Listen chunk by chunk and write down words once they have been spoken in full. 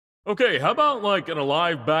Okay, how about like an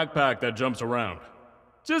alive backpack that jumps around?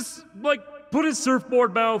 Just like put his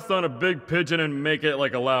surfboard mouth on a big pigeon and make it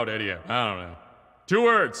like a loud idiot. I don't know. 2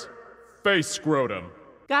 words. Face scrotum.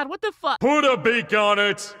 God, what the fuck? Put a beak on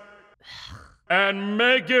it and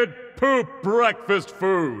make it poop breakfast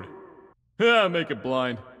food. Yeah, make it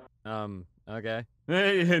blind. Okay.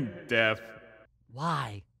 And deaf.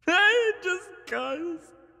 Why? Hey, just cuz.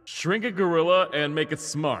 Shrink a gorilla and make it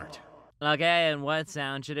smart. Okay, and what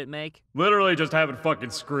sound should it make? Literally just have it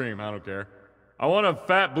fucking scream, I don't care. I want a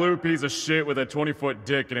fat blue piece of shit with a 20-foot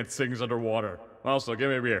dick and it sings underwater. Also,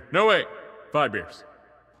 give me a beer. No, wait. 5 beers.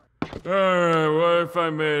 Alright, what if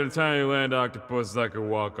I made a tiny land octopus that could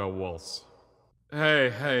walk on walls?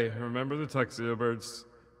 Hey, remember the tuxedo birds?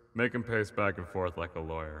 Make them pace back and forth like a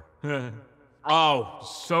lawyer. Oh,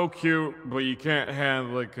 so cute, but you can't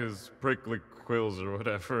handle it cause prickly quills or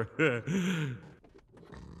whatever.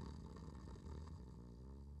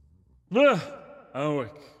 I'm awake.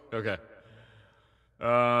 Okay.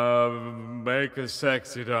 Make a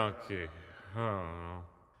sexy donkey. I don't know.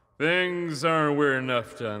 Things aren't weird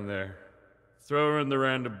enough down there. Throw in the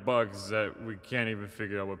random bugs that we can't even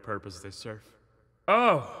figure out what purpose they serve.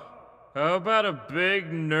 Oh, how about a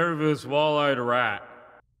big, nervous, wall-eyed rat?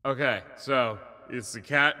 Okay, so it's a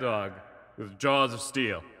cat dog with jaws of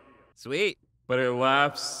steel. Sweet. But it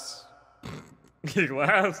laughs. He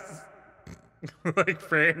laughs like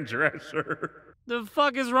Fran Drescher. The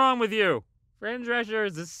fuck is wrong with you? Fran Drescher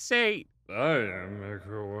is a saint. I am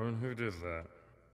the one who did that.